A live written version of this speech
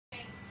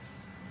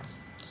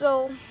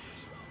So,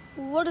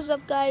 what is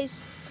up,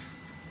 guys?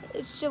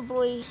 It's your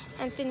boy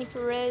Anthony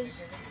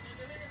Perez.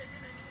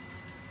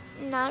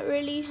 Not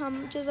really,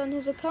 I'm just on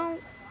his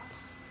account.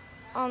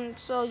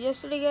 So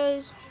yesterday,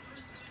 guys,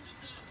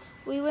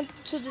 we went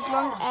to this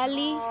long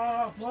alley.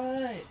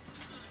 What?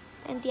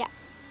 And yeah,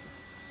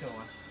 Still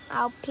on.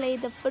 I'll play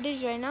the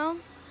footage right now.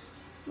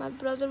 My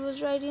brother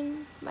was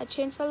riding, my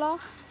chain fell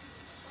off.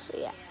 So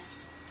yeah,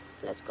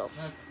 let's go.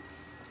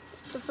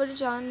 The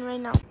footage on right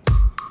now.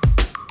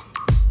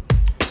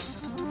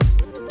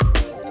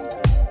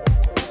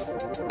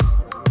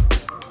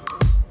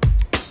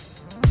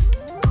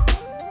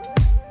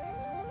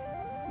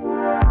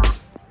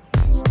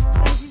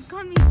 Guys, he's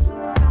coming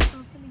super fast.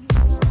 I'm finna get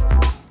him.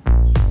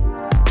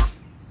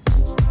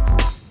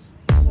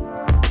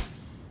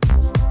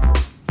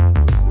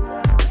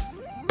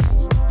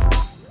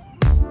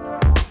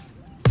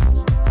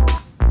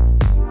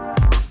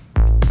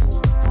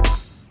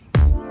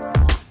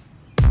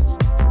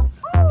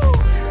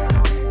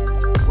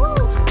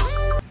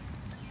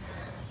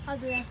 How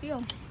did that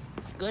feel?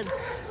 Good.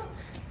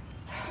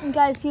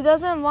 Guys, he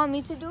doesn't want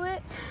me to do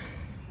it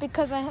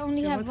because I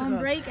only have what's it one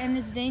called? brake and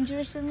it's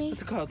dangerous for me.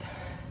 What's it called?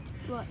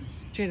 What?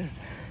 Jaden.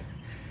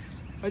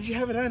 Why'd you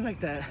have it on like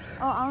that?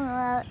 Oh, I don't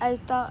know. I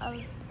thought I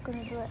was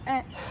gonna do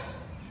it.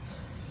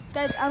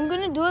 Guys, I'm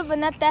gonna do it, but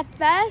not that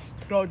fast.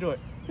 Don't do it.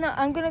 No,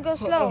 I'm gonna go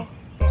slow.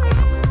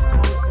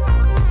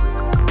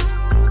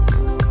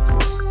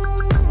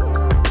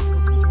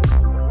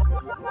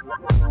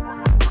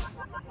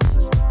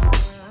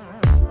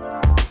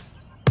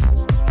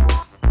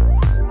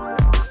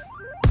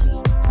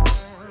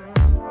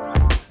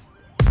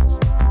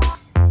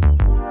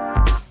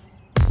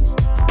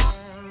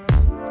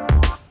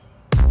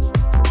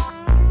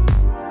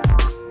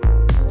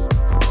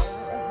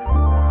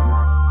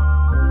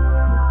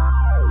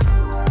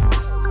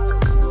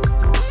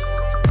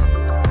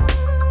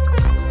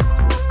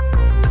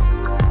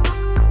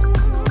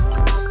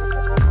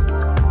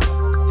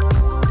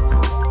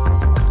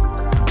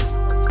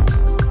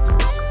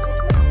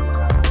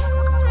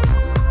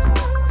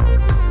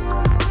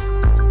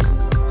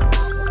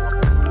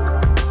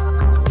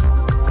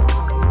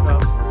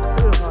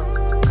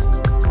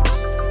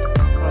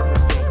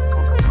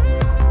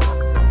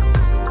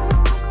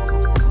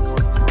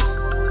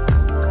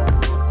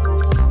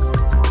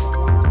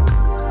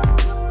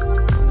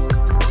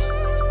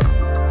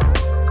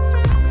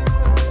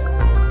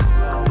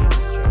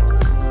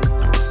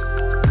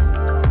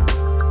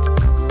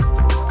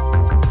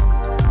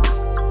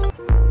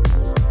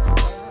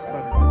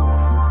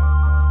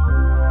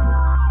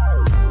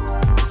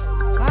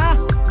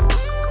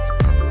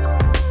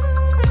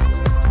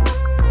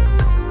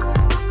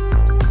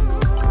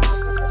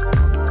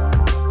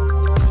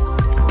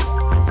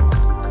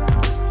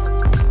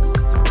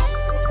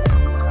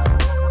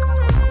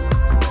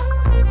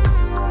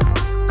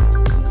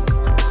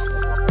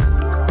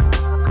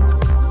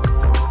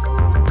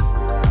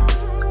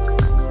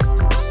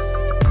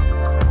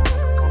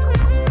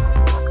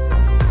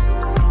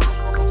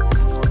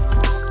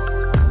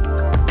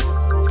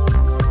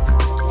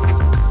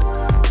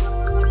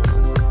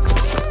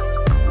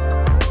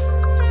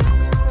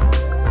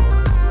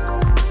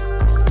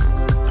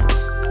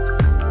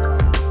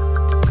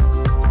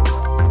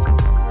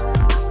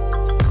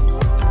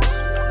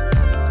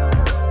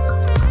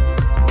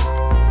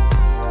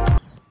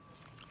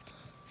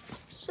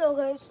 So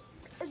guys,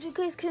 as you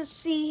guys can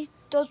see,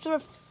 those were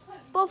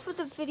both of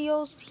the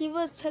videos. He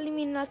was telling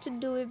me not to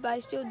do it, but I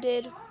still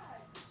did.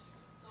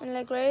 And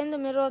like right in the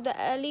middle of the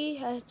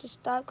alley, I had to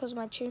stop because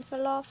my chain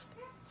fell off.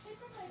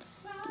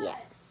 Yeah.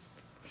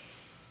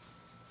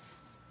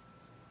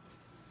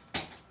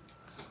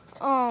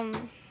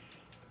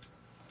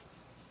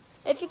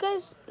 If you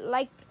guys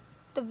like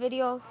the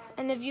video,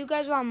 and if you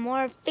guys want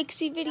more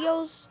Fixie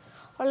videos,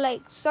 or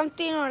like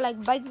something, or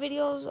like bike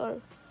videos,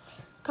 or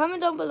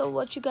comment down below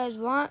what you guys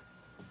want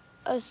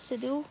us to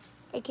do,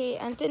 aka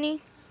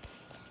Anthony.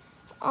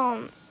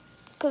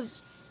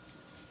 Cause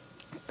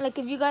like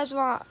if you guys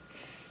want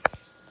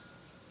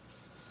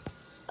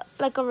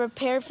like a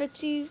repair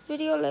Fixie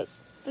video, like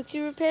Fixie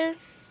repair.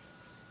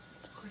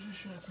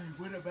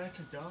 Would it match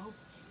a dog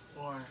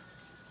or?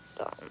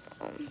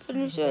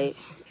 Finna show you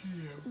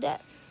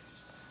that.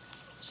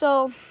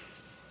 So,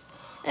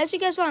 unless you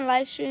guys want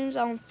live streams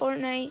on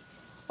Fortnite,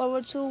 World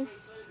War II,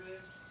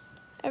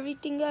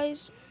 everything,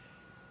 guys,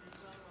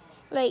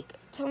 like,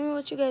 tell me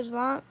what you guys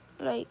want.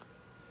 Like,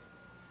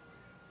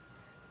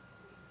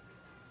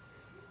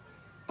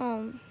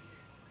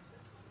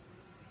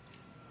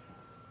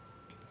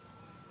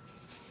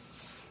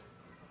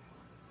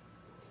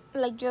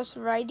 just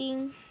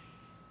riding,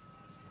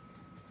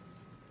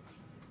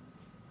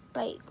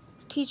 like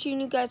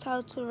teaching you guys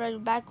how to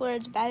ride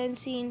backwards,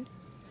 balancing,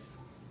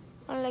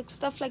 or like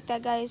stuff like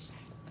that, guys.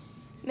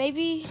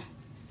 Maybe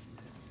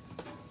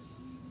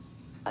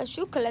a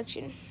shoe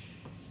collection.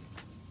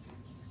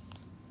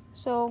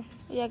 So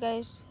yeah,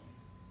 guys,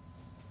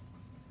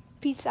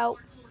 peace out.